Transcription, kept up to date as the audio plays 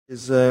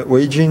Is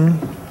Weijun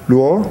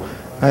Luo.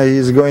 He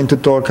is going to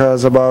talk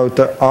us about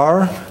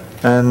R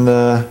and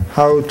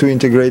how to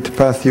integrate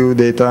Pathview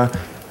data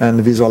and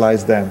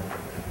visualize them.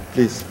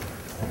 Please.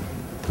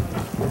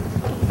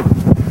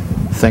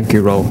 Thank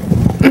you, Ro.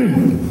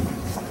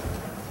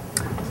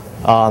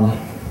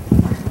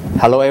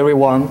 Hello,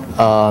 everyone.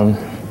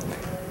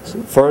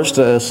 First,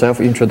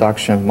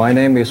 self-introduction. My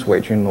name is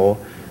Weijun Luo.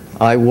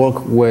 I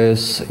work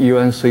with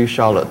UNC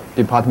Charlotte,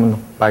 Department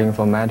of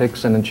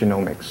Bioinformatics and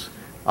Genomics.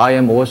 I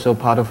am also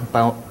part of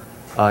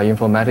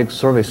Bioinformatics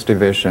Service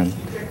Division.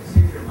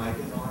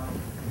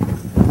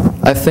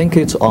 I think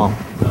it's on.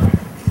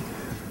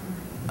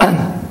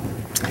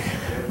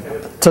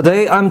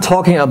 Today I'm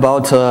talking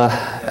about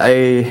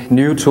a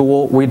new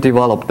tool we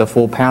developed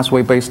for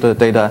pathway-based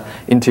data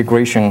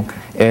integration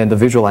and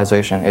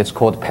visualization. It's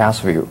called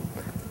Pathview.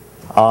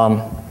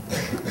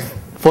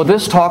 For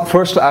this talk,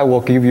 first I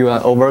will give you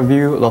an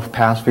overview of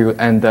Pathview,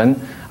 and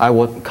then I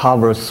will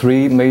cover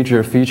three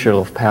major features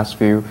of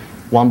Pathview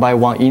one by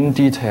one in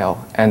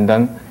detail, and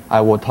then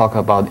I will talk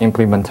about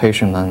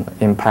implementation and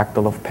impact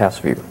of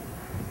Pathview.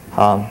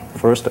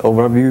 First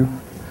overview.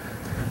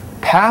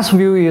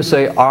 Pathview is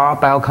a R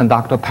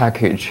Bioconductor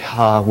package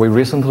we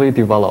recently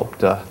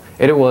developed.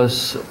 It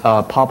was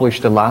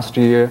published last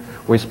year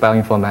with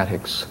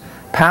Bioinformatics.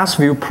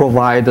 Pathview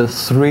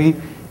provides three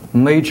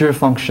major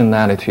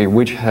functionality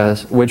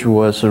which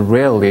was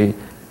rarely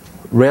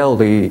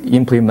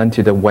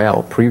implemented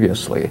well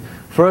previously.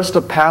 First,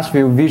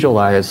 Pathview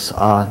visualize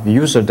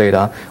user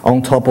data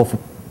on top of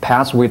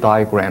pathway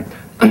diagram.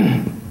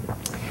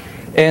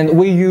 And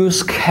we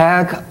use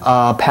CAG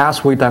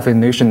pathway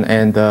definition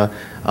and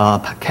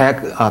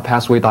CAG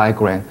pathway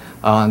diagram.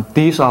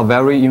 These are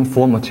very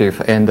informative,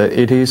 and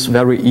it is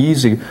very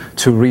easy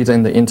to read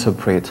and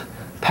interpret.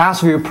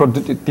 Pathview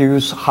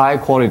produce high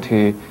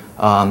quality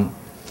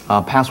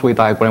pathway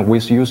diagram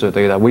with user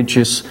data, which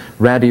is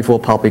ready for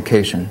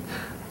publication.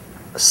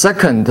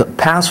 Second,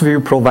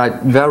 Pathview provides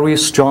very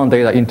strong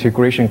data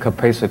integration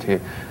capacity.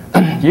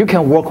 You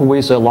can work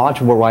with a large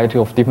variety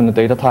of different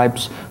data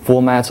types,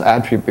 formats,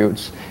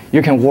 attributes.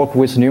 You can work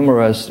with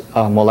numerous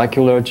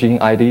molecular gene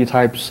ID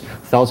types,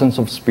 thousands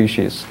of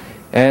species.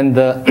 And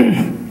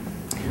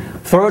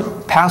third,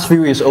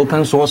 Pathview is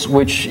open source,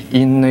 which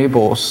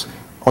enables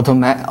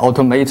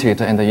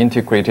automated and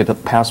integrated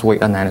pathway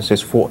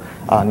analysis for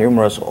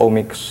numerous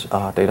omics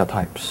data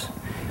types.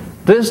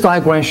 This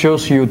diagram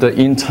shows you the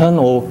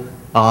internal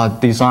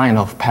design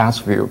of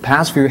Pathview.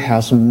 Pathview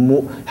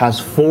has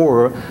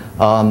four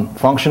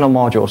functional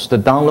modules: the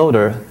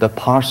downloader, the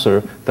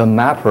parser, the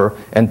mapper,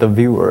 and the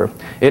viewer.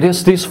 It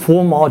is these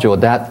four modules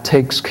that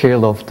takes care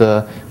of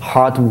the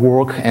hard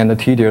work and the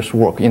tedious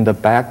work in the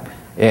back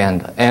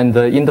end. And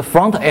in the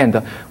front end,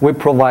 we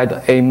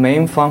provide a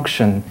main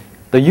function.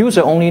 The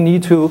user only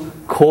need to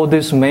call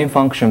this main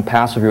function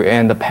Pathview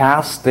and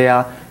pass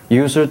their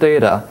user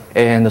data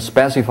and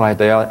specify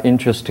their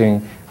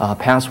interesting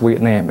pathway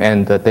name,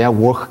 and their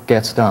work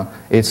gets done.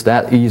 It's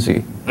that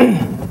easy.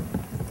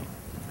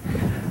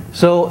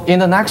 So in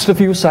the next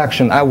few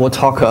sections, I will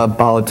talk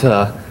about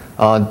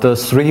the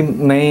three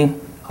main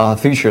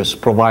features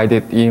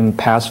provided in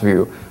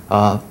Pathview.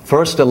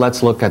 First,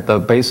 let's look at the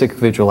basic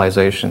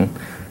visualization.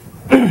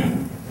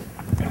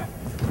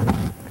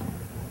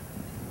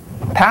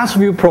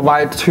 Pathview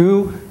provides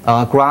two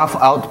graph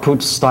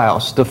output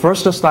styles. The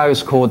first style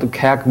is called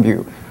CAG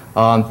view,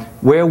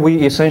 where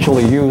we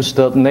essentially use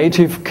the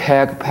native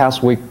CAG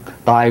pathway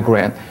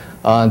diagram.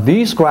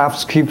 These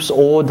graphs keeps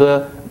all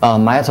the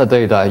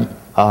metadata,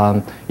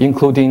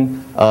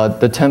 including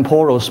the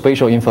temporal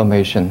spatial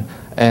information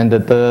and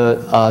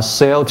the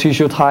cell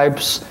tissue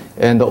types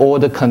and all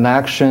the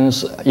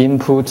connections,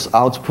 inputs,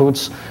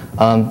 outputs.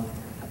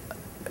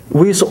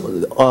 With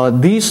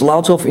these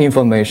lots of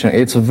information,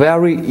 it's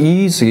very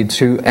easy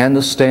to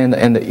understand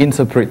and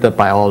interpret the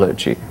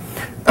biology.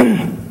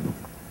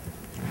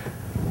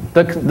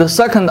 The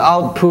second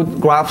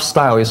output graph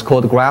style is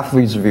called graph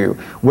with view,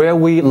 where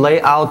we lay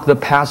out the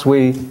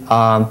pathway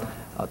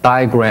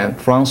diagram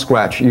from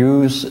scratch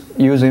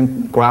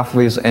using graph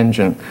with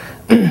engine.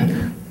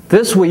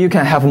 This way you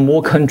can have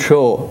more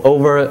control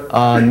over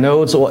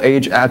nodes or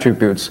age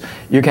attributes.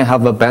 You can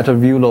have a better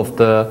view of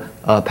the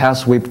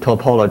pathway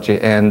topology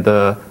and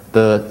the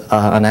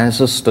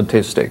analysis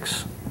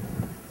statistics.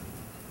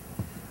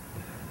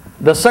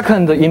 The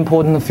second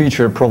important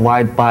feature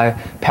provided by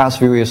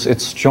Pathview is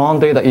its strong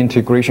data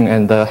integration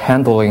and the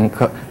handling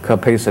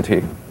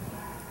capacity.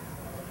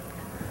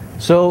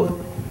 So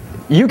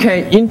you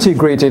can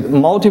integrate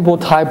multiple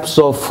types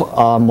of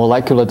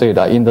molecular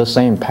data in the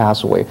same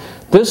pathway.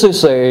 This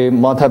is a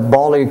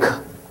metabolic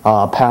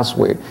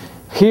pathway.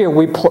 Here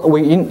we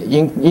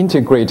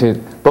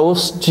integrated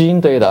both gene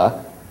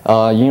data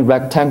in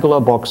rectangular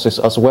boxes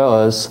as well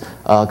as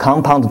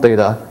compound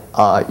data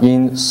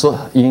in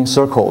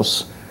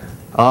circles.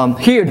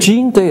 Here,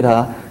 gene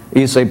data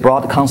is a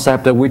broad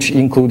concept which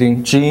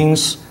including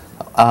genes,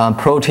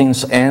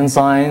 proteins,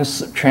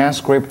 enzymes,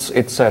 transcripts,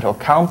 etc.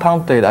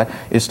 Compound data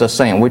is the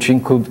same, which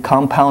include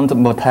compound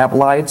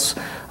metabolites,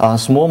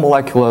 small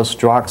molecular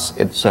drugs,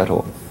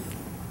 etc.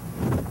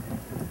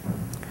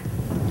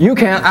 You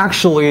can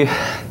actually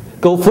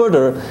go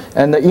further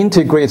and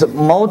integrate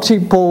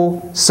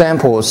multiple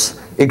samples,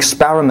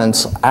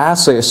 experiments,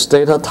 assays,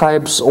 data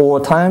types, or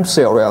time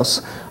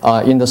series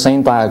in the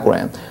same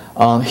diagram.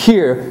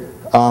 Here,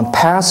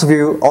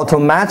 Pathview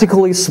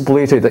automatically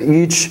splitted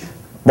each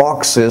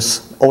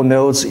boxes or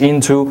nodes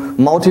into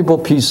multiple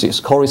pieces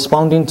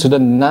corresponding to the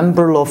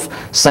number of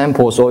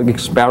samples or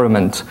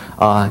experiment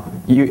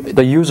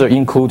the user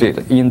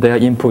included in their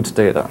input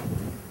data.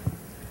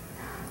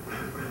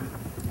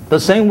 The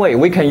same way,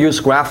 we can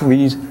use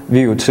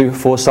Pathview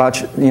for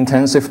such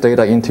intensive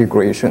data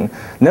integration.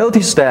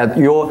 Notice that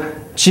your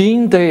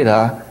gene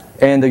data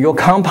and your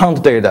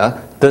compound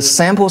data, the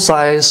sample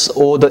size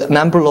or the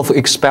number of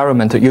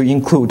experiments you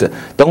include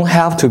don't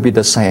have to be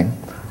the same.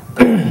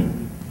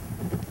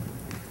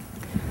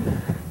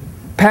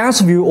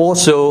 Pathview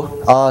also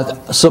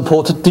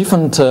supports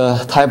different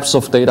types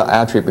of data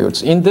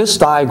attributes. In this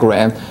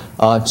diagram,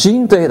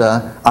 gene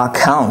data are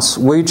counts,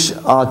 which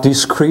are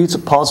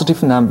discrete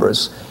positive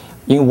numbers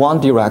in one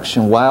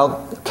direction,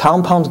 while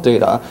compound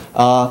data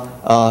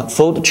are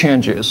fold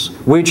changes,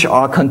 which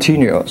are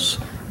continuous,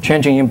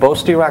 changing in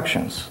both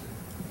directions.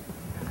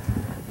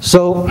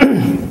 So,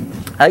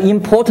 an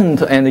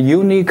important and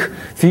unique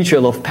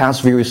feature of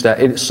Pathview is that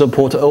it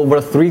supports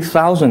over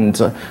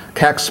 3,000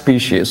 KEK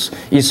species,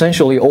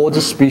 essentially all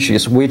the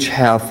species which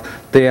have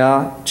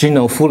their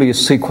genome fully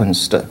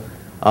sequenced.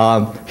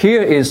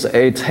 Here is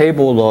a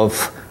table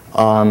of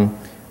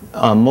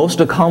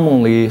most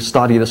commonly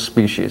studied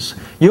species.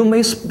 You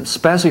may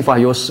specify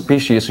your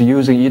species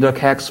using either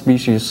KEK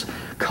species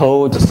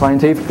code,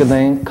 scientific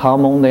name,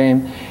 common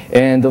name,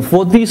 and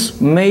for these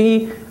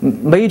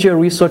major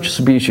research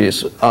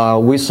species,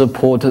 we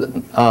support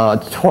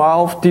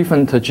 12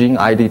 different gene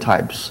ID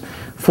types.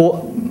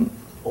 For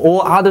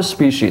all other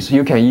species,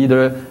 you can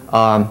either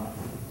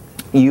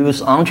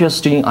use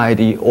UNGS gene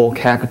ID or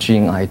KEK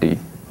gene ID.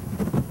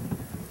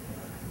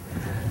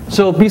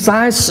 So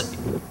besides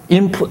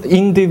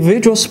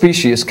individual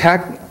species,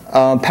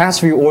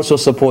 Pathview also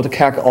supports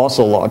KEK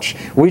orthology,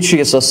 which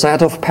is a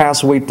set of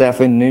pathway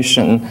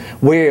definition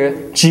where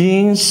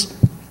genes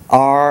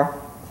are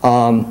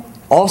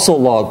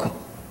ortholog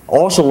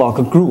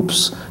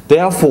groups.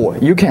 Therefore,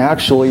 you can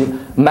actually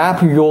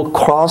map your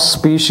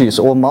cross-species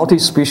or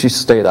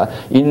multi-species data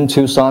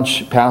into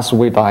such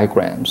pathway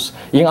diagrams.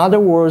 In other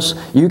words,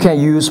 you can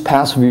use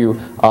Pathview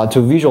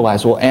to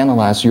visualize or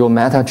analyze your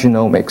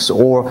metagenomics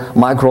or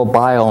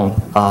microbiome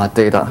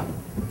data.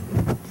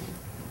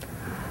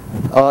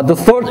 The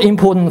third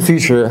important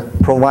feature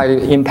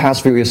provided in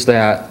Pathview is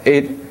that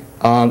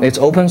it's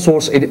open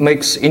source. It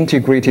makes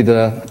integrated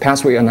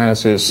pathway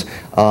analysis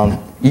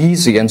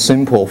easy and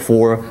simple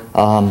for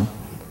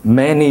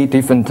many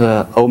different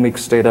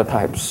omics data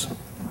types.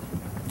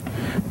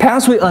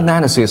 Pathway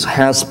analysis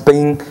has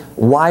been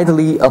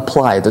widely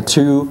applied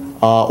to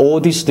all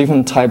these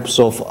different types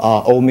of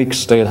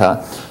omics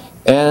data,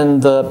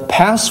 and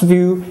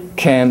Pathview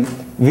can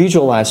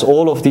visualize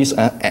all of these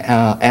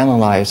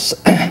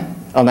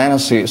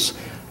analyses,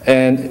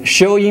 and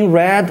showing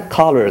red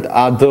colored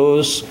are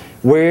those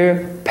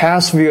where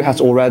Pathview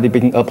has already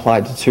been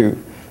applied to.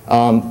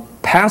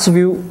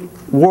 Pathview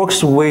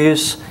works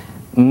with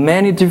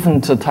many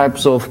different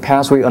types of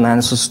pathway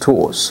analysis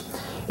tools.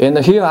 And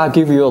here I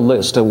give you a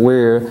list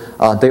where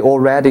they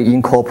already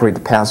incorporate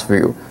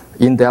Pathview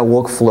in their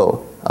workflow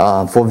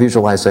for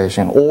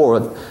visualization, or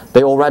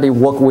they already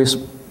work with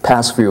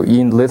Pathview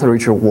in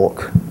literature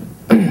work.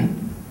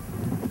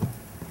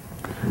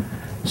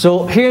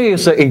 So here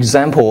is an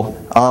example.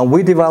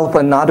 We developed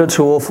another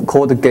tool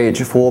called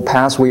Gauge for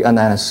pathway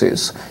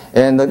analysis.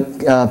 And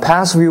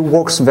Pathview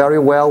works very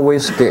well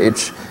with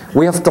Gauge.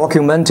 We have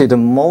documented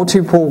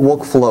multiple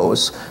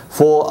workflows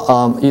for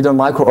either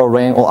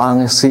microarray or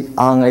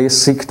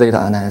RNA-seq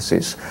data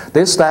analysis.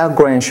 This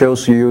diagram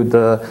shows you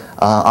the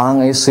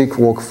RNA-seq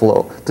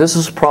workflow. This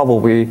is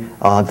probably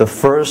the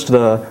first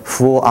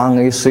full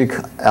RNA-seq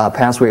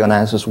pathway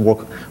analysis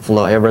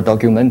workflow ever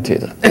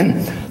documented.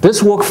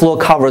 This workflow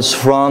covers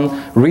from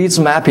reads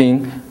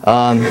mapping,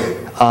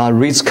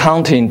 reads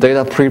counting,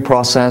 data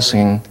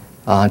pre-processing,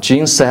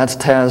 gene set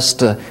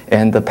test,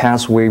 and the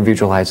pathway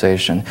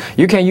visualization.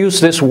 You can use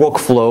this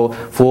workflow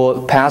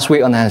for pathway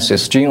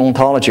analysis, gene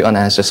ontology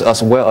analysis,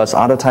 as well as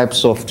other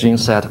types of gene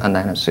set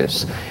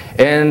analysis.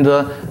 And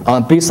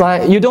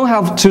besides, you don't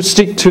have to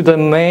stick to the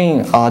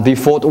main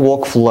default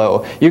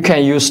workflow. You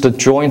can use the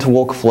joint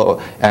workflow,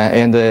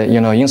 and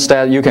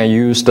instead you can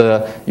use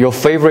your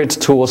favorite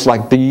tools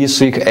like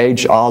DESeq,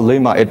 HR,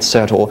 Lemma,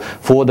 etc.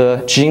 for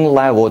the gene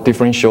level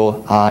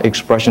differential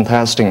expression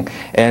testing,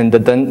 and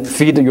then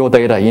feed your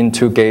data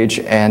into Gauge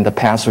and the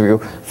Pathview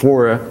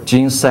for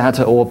gene set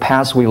or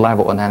pathway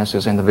level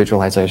analysis and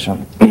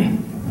visualization.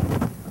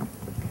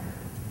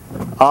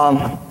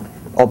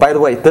 Oh, by the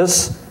way,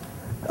 this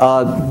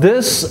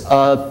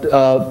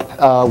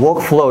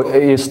workflow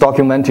is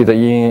documented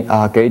in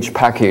Gauge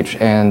package,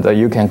 and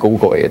you can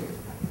Google it.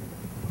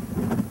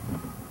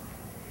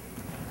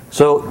 So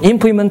So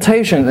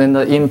implementation and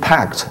the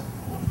impact.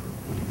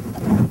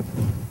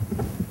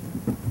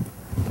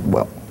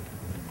 Well,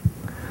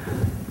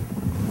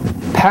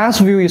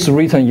 Pathview is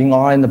written in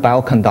R and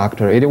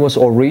Bioconductor. It was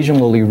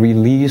originally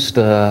released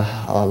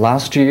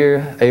last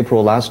year,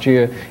 April last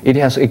year. It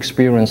has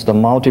experienced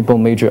multiple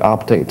major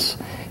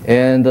updates.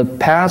 And the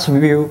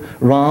Pathview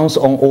runs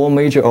on all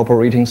major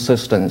operating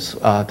systems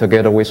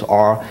together with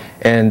R,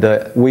 and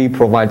we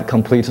provide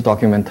complete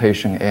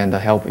documentation and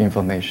help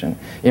information.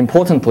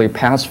 Importantly,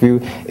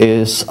 Pathview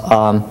is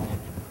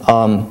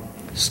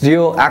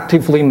still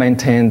actively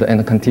maintained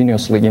and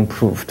continuously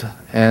improved.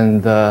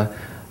 And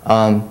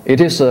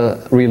it is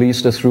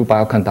released through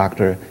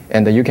Bioconductor,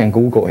 and you can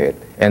Google it,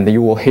 and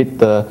you will hit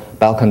the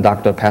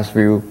Bioconductor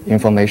Pathview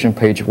information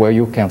page where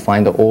you can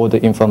find all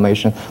the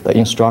information, the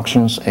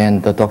instructions,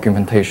 and the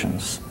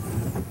documentations.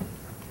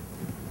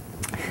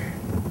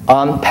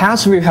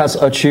 Pathview has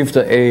achieved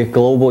a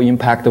global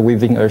impact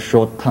within a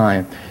short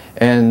time,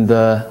 and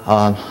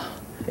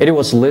it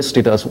was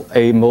listed as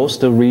a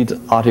most read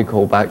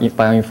article by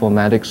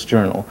Bioinformatics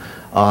Journal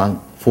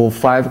for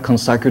 5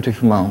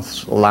 consecutive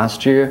months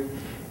last year.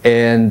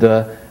 And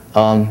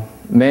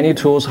many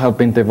tools have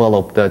been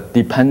developed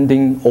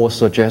depending or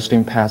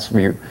suggesting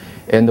Pathview.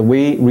 And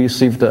we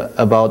received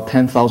about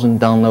 10,000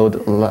 downloads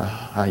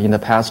in the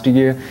past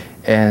year,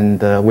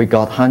 and we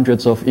got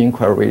hundreds of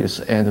inquiries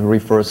and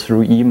refers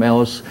through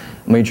emails,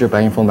 major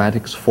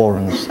bioinformatics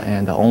forums,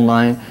 and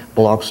online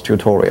blogs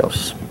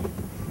tutorials.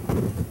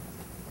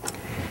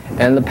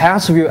 And the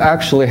Pathview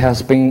actually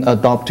has been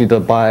adopted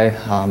by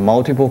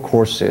multiple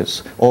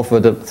courses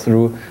offered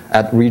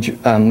at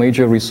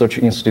major research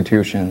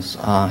institutions.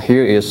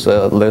 Here is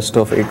a list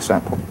of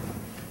examples.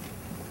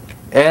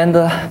 And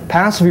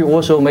Pathview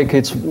also makes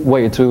its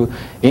way to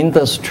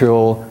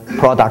industrial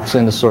products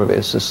and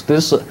services.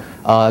 This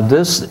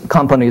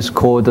company is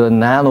called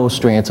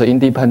NanoString. It's an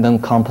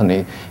independent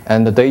company,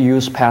 and they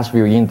use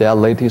Pathview in their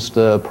latest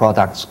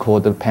products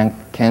called the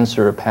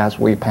Cancer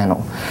Pathway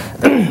Panel.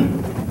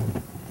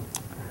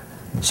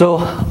 So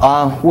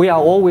we are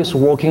always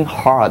working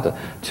hard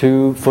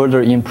to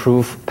further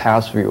improve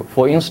Pathview.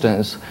 For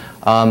instance,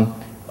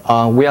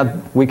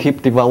 we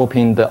keep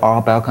developing the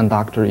R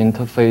Bioconductor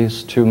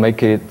interface to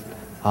make it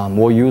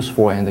more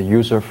useful and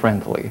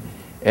user-friendly.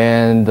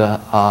 And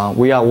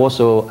we are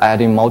also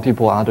adding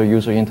multiple other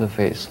user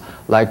interfaces,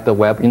 like the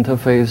web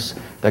interface,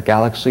 the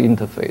Galaxy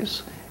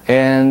interface.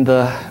 And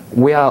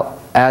we are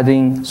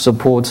adding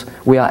support,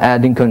 we are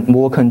adding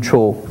more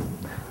control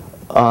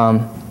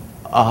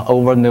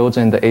over nodes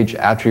and the edge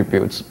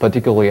attributes,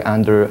 particularly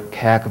under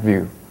CAG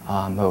view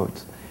mode.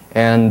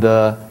 And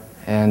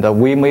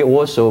we may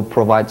also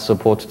provide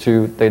support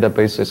to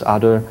databases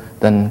other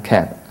than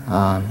CAG.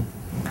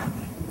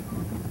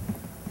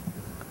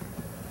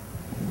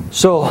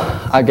 So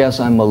I guess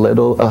I'm a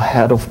little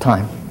ahead of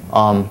time.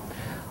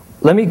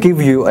 Let me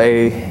give you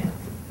a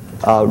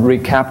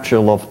recapture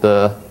of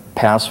the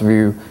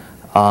Pathview.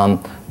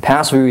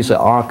 Pathview is an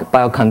R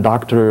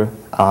Bioconductor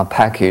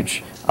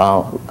package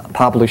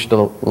published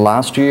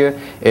last year,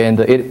 and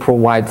it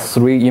provides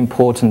 3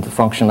 important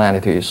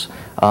functionalities.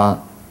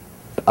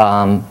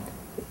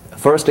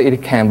 First,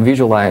 it can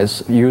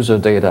visualize user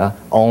data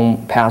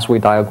on pathway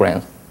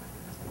diagrams.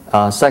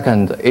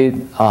 Second, it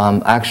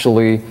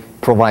actually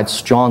provides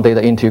strong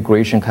data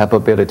integration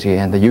capability,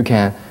 and you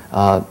can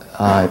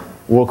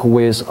work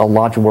with a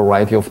large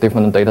variety of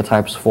different data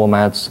types,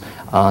 formats,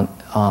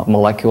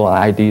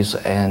 molecular IDs,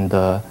 and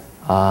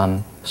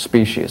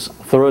species.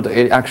 Third,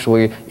 it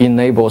actually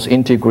enables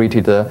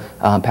integrated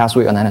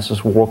pathway analysis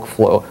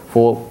workflow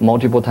for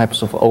multiple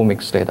types of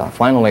omics data.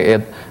 Finally,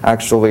 it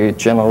actually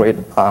generates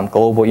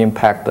global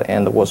impact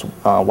and was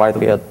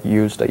widely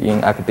used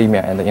in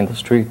academia and the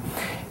industry.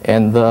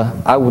 And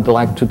I would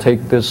like to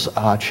take this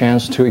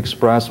chance to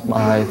express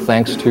my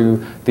thanks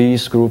to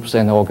these groups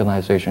and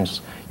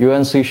organizations.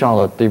 UNC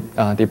Charlotte,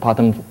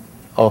 Department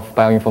of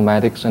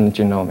Bioinformatics and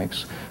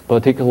Genomics,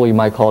 particularly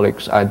my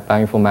colleagues at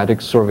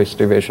Bioinformatics Service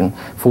Division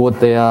for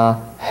their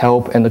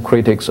help and the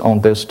critics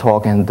on this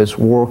talk and this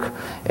work.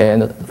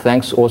 And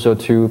thanks also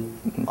to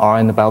R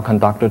and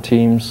Bioconductor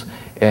teams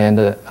and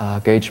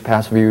Gauge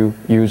Pathview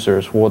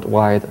users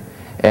worldwide.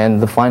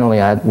 And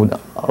finally, I would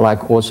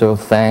like also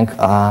thank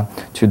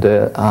to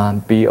the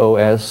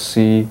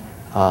BOSC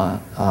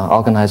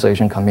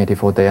organization committee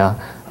for their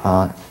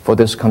for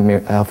this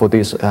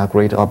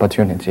great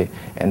opportunity.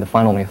 And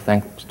finally,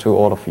 thanks to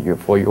all of you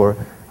for your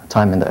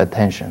time and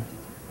attention.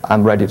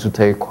 I'm ready to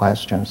take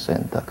questions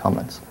and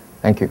comments.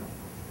 Thank you.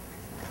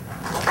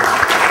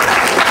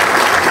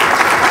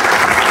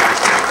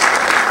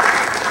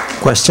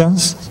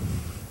 Questions?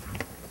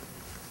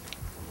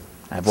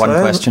 I have one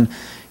question.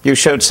 You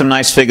showed some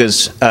nice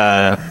figures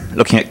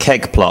looking at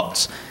KEGG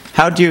plots.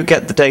 How do you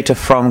get the data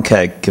from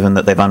KEGG, given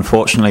that they've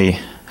unfortunately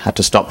had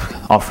to stop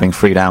offering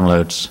free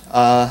downloads?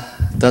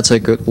 That's a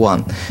good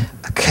one.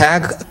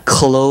 KEGG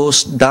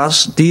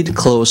did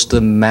close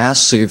the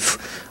massive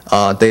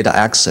data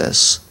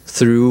access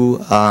through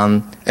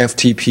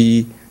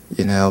FTP,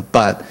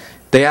 but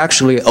they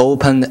actually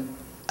opened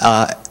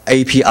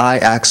API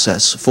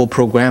access for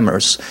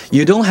programmers.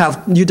 You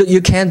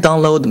can't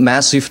download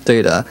massive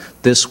data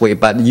this way,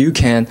 but you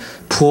can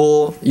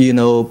pull,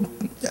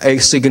 a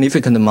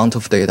significant amount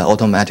of data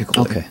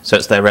automatically. Okay, so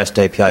it's their REST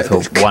API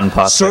for one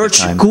pass Search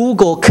at a time.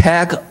 Google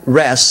KEG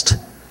REST.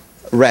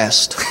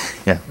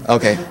 Yeah.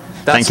 Okay,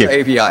 that's Thank you. the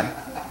API.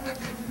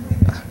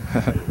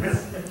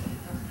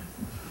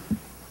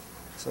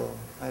 So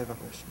I have a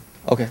question.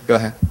 Okay, go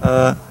ahead.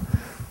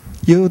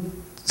 You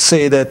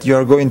say that you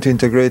are going to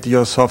integrate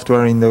your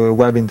software in the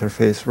web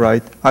interface,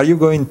 right? Are you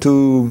going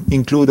to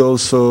include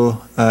also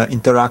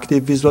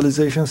interactive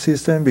visualization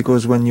system?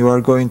 Because when you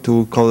are going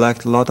to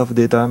collect a lot of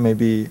data,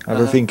 maybe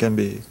everything can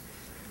be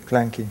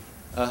clunky.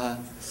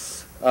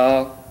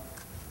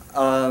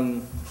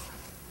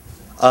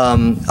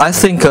 I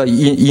think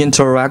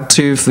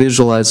interactive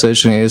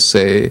visualization is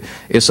an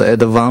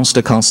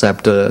advanced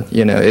concept.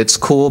 It's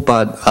cool,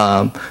 but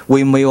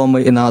we may or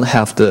may not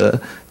have the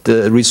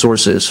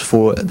resources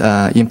for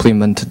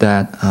implement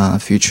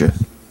that feature.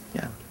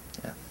 Yeah.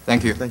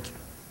 Thank you. Thank you.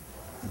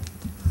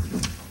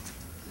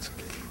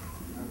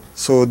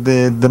 So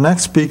the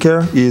next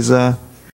speaker is